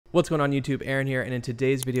What's going on YouTube? Aaron here, and in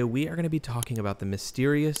today's video we are going to be talking about the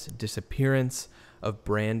mysterious disappearance of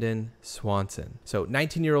Brandon Swanson. So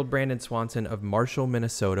 19-year-old Brandon Swanson of Marshall,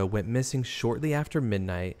 Minnesota went missing shortly after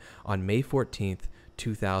midnight on May 14th,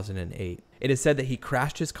 2008. It is said that he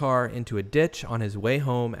crashed his car into a ditch on his way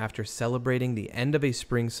home after celebrating the end of a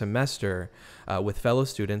spring semester with fellow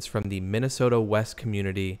students from the Minnesota West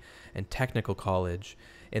Community and Technical College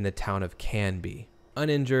in the town of Canby.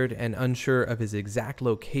 Uninjured and unsure of his exact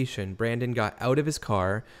location, Brandon got out of his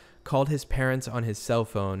car, called his parents on his cell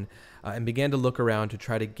phone, and began to look around to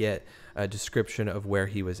try to get a description of where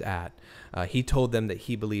he was at. He told them that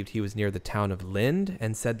he believed he was near the town of Lind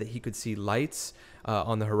and said that he could see lights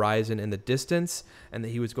on the horizon in the distance and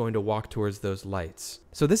that he was going to walk towards those lights.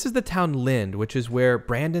 So this is the town Lind, which is where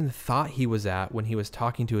Brandon thought he was at when he was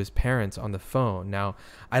talking to his parents on the phone. Now,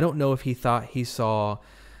 I don't know if he thought he saw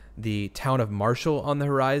the town of Marshall on the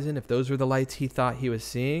horizon, if those were the lights he thought he was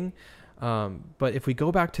seeing. But if we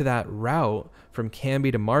go back to that route from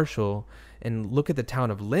Canby to Marshall and look at the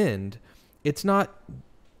town of Lind, it's not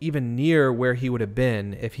even near where he would have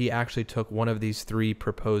been if he actually took one of these three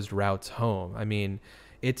proposed routes home. I mean,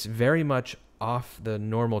 it's very much off the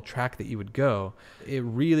normal track that you would go. It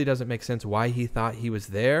really doesn't make sense why he thought he was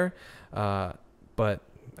there, but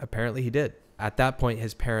apparently he did. At that point,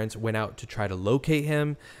 his parents went out to try to locate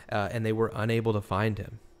him, and they were unable to find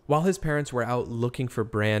him. While his parents were out looking for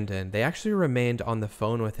Brandon, they actually remained on the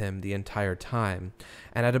phone with him the entire time.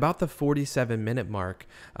 And at about the 47-minute mark,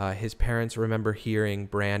 his parents remember hearing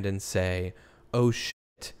Brandon say, "Oh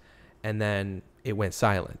shit," and then it went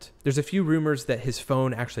silent. There's a few rumors that his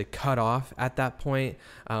phone actually cut off at that point,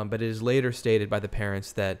 but it is later stated by the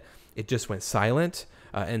parents that it just went silent,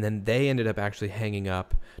 and then they ended up actually hanging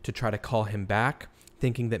up to try to call him back,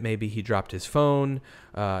 thinking that maybe he dropped his phone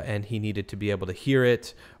and he needed to be able to hear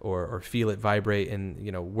it or feel it vibrate in,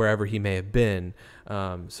 wherever he may have been.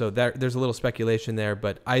 So there's a little speculation there,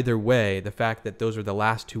 but either way, the fact that those are the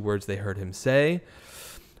last two words they heard him say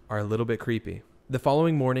are a little bit creepy. The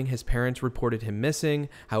following morning, his parents reported him missing.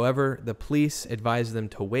 However, the police advised them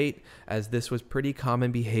to wait, as this was pretty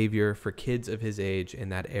common behavior for kids of his age in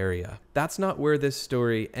that area. That's not where this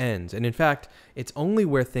story ends. And in fact, it's only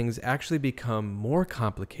where things actually become more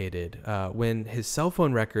complicated when his cell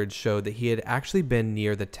phone records showed that he had actually been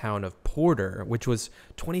near the town of Porter, which was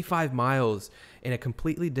 25 miles in a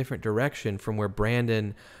completely different direction from where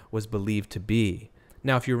Brandon was believed to be.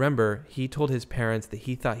 Now, if you remember, he told his parents that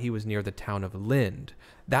he thought he was near the town of Lind.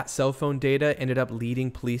 That cell phone data ended up leading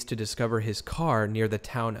police to discover his car near the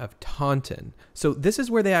town of Taunton. So this is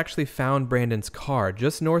where they actually found Brandon's car,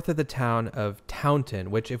 just north of the town of Taunton,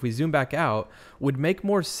 which, if we zoom back out, would make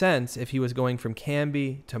more sense if he was going from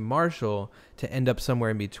Canby to Marshall to end up somewhere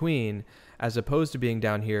in between, as opposed to being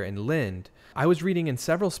down here in Lind. I was reading in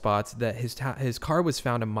several spots that his car was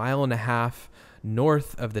found 1.5 miles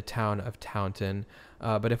north of the town of Taunton.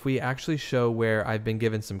 But if we actually show where I've been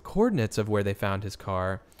given some coordinates of where they found his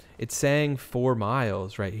car, it's saying 4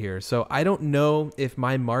 miles right here. So I don't know if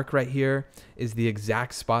my mark right here is the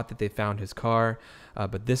exact spot that they found his car,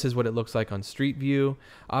 but this is what it looks like on Street View.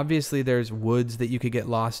 Obviously, there's woods that you could get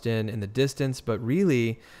lost in the distance, but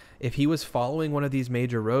really, if he was following one of these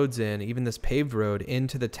major roads even this paved road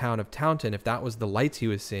into the town of Taunton, if that was the lights he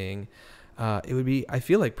was seeing, it would be, I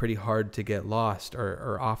feel like, pretty hard to get lost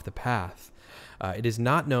or off the path. It is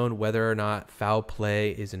not known whether or not foul play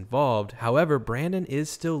is involved. However, Brandon is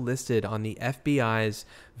still listed on the FBI's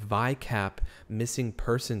VICAP missing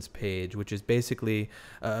persons page, which is basically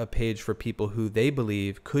a page for people who they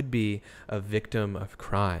believe could be a victim of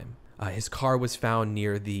crime. His car was found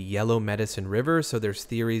near the Yellow Medicine River, so there's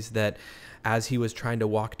theories that as he was trying to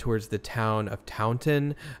walk towards the town of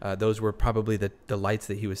Taunton, those were probably the lights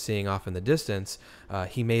that he was seeing off in the distance,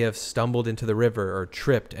 he may have stumbled into the river or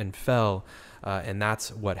tripped and fell, and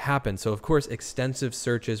that's what happened. So, of course, extensive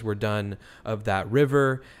searches were done of that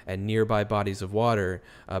river and nearby bodies of water,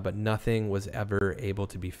 but nothing was ever able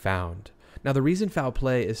to be found. Now, the reason foul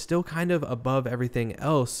play is still kind of above everything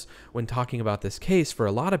else when talking about this case for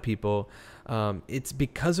a lot of people, it's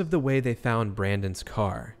because of the way they found Brandon's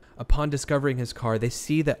car. Upon discovering his car, they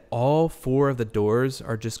see that all 4 of the doors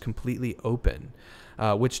are just completely open,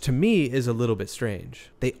 which to me is a little bit strange.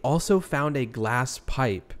 They also found a glass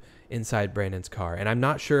pipe inside Brandon's car. And I'm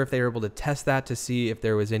not sure if they were able to test that to see if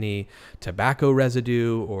there was any tobacco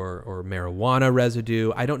residue or marijuana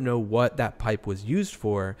residue. I don't know what that pipe was used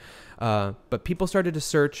for. But people started to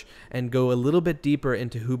search and go a little bit deeper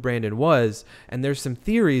into who Brandon was. And there's some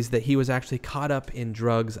theories that he was actually caught up in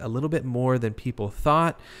drugs a little bit more than people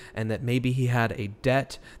thought, and that maybe he had a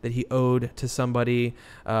debt that he owed to somebody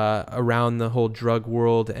around the whole drug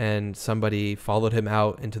world, and somebody followed him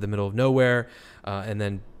out into the middle of nowhere. And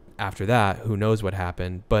then after that, who knows what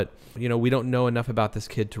happened. But, we don't know enough about this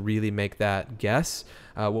kid to really make that guess.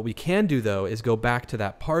 What we can do, though, is go back to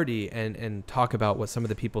that party and talk about what some of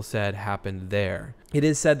the people said happened there. It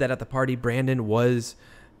is said that at the party, Brandon was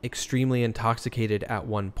extremely intoxicated at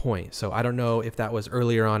one point. So I don't know if that was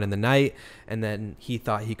earlier on in the night, and then he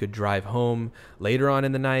thought he could drive home later on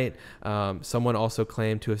in the night. Someone also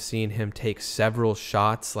claimed to have seen him take several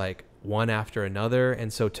shots, like one after another.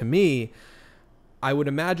 And so to me, I would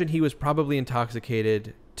imagine he was probably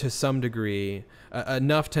intoxicated to some degree,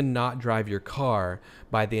 enough to not drive your car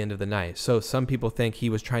by the end of the night. So some people think he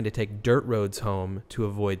was trying to take dirt roads home to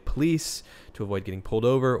avoid police, to avoid getting pulled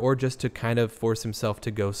over, or just to kind of force himself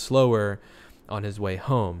to go slower on his way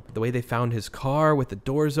home. The way they found his car with the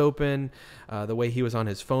doors open, the way he was on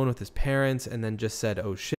his phone with his parents and then just said,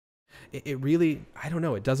 "Oh shit." It really, I don't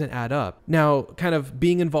know, it doesn't add up. Now, kind of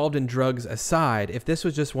being involved in drugs aside, if this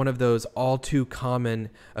was just one of those all too common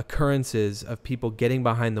occurrences of people getting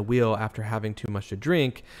behind the wheel after having too much to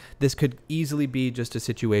drink, this could easily be just a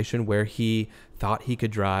situation where he thought he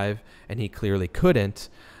could drive and he clearly couldn't.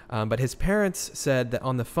 But his parents said that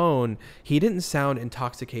on the phone, he didn't sound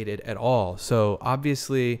intoxicated at all. So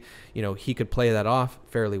obviously, he could play that off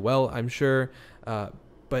fairly well, I'm sure.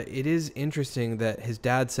 But it is interesting that his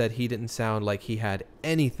dad said he didn't sound like he had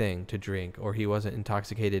anything to drink, or he wasn't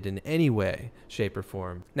intoxicated in any way, shape, or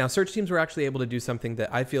form. Now, search teams were actually able to do something that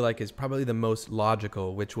I feel like is probably the most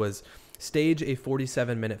logical, which was stage a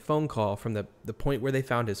 47-minute phone call from the point where they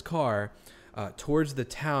found his car towards the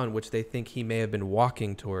town which they think he may have been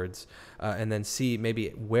walking towards, and then see maybe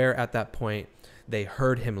where at that point they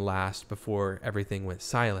heard him last before everything went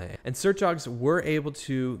silent. And search dogs were able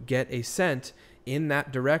to get a scent in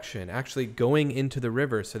that direction, actually going into the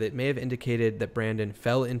river. So that may have indicated that Brandon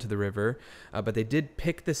fell into the river, but they did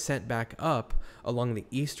pick the scent back up along the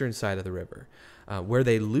eastern side of the river. Where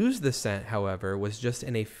they lose the scent, however, was just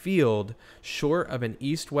in a field short of an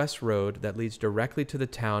east-west road that leads directly to the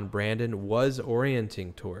town Brandon was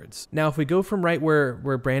orienting towards. Now, if we go from right where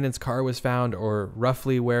Brandon's car was found, or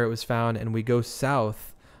roughly where it was found, and we go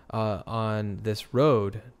south on this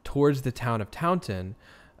road towards the town of Taunton,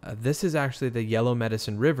 this is actually the Yellow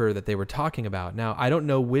Medicine River that they were talking about. Now, I don't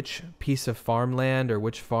know which piece of farmland or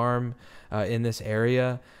which farm in this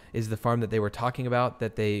area is the farm that they were talking about,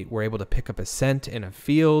 that they were able to pick up a scent in a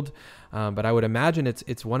field. But I would imagine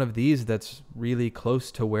it's one of these that's really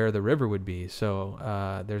close to where the river would be.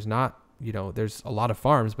 So there's not, there's a lot of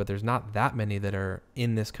farms, but there's not that many that are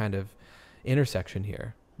in this kind of intersection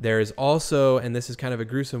here. There is also, and this is kind of a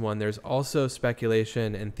gruesome one, there's also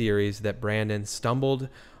speculation and theories that Brandon stumbled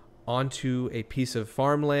onto a piece of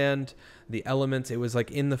farmland. The elements, it was like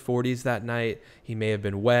in the 40s that night. He may have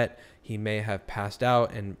been wet. He may have passed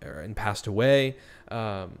out and passed away.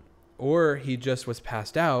 Or he just was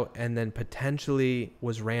passed out and then potentially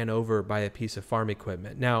was ran over by a piece of farm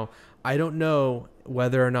equipment. Now, I don't know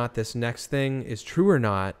whether or not this next thing is true or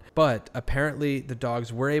not, but apparently the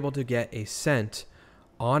dogs were able to get a scent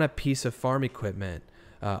on a piece of farm equipment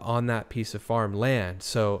on that piece of farm land.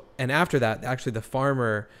 So, and after that, actually the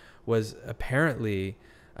farmer was apparently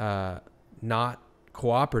not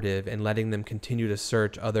cooperative in letting them continue to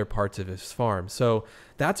search other parts of his farm. So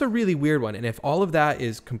that's a really weird one. And if all of that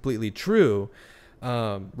is completely true,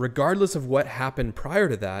 regardless of what happened prior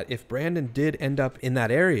to that, if Brandon did end up in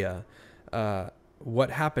that area,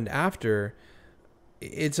 what happened after,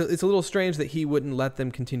 it's a little strange that he wouldn't let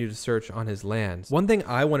them continue to search on his lands. One thing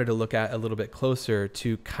I wanted to look at a little bit closer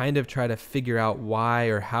to kind of try to figure out why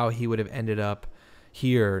or how he would have ended up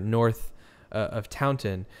here north of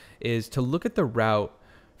Taunton is to look at the route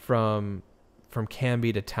from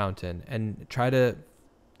Canby to Taunton and try to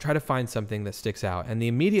find something that sticks out. And the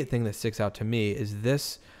immediate thing that sticks out to me is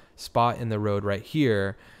this spot in the road right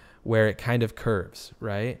here where it kind of curves,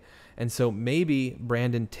 right? And so maybe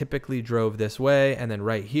Brandon typically drove this way, and then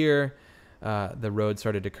right here, the road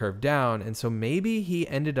started to curve down. And so maybe he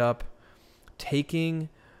ended up taking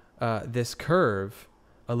this curve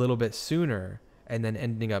a little bit sooner and then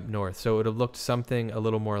ending up north. So it would have looked something a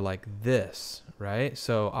little more like this, right?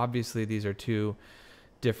 So obviously these are two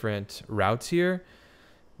different routes here.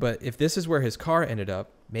 But if this is where his car ended up,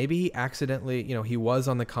 maybe he accidentally, he was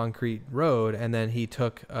on the concrete road and then he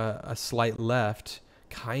took a slight left,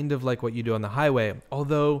 kind of like what you do on the highway.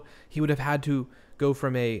 Although he would have had to go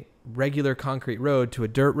from a regular concrete road to a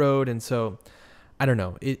dirt road. And so I don't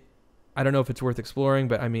know. I don't know if it's worth exploring,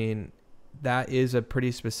 but I mean, that is a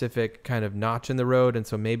pretty specific kind of notch in the road. And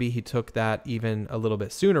so maybe he took that even a little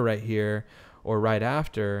bit sooner right here or right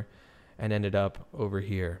after and ended up over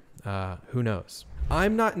here. Who knows?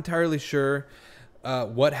 I'm not entirely sure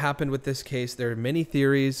what happened with this case. There are many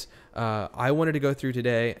theories. I wanted to go through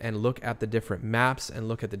today and look at the different maps and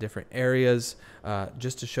look at the different areas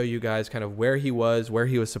just to show you guys kind of where he was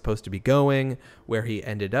supposed to be going, where he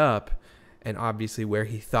ended up, and obviously where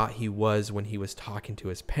he thought he was when he was talking to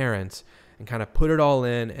his parents, and kind of put it all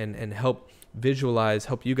in and help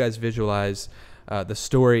you guys visualize the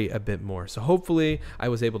story a bit more. So hopefully I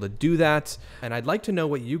was able to do that. And I'd like to know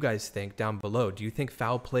what you guys think down below. Do you think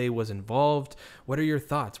foul play was involved? What are your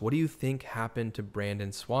thoughts? What do you think happened to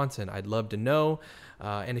Brandon Swanson? I'd love to know.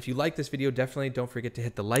 And if you like this video, definitely don't forget to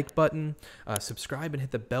hit the like button, subscribe, and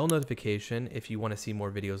hit the bell notification if you want to see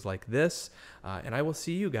more videos like this. And I will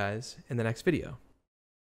see you guys in the next video.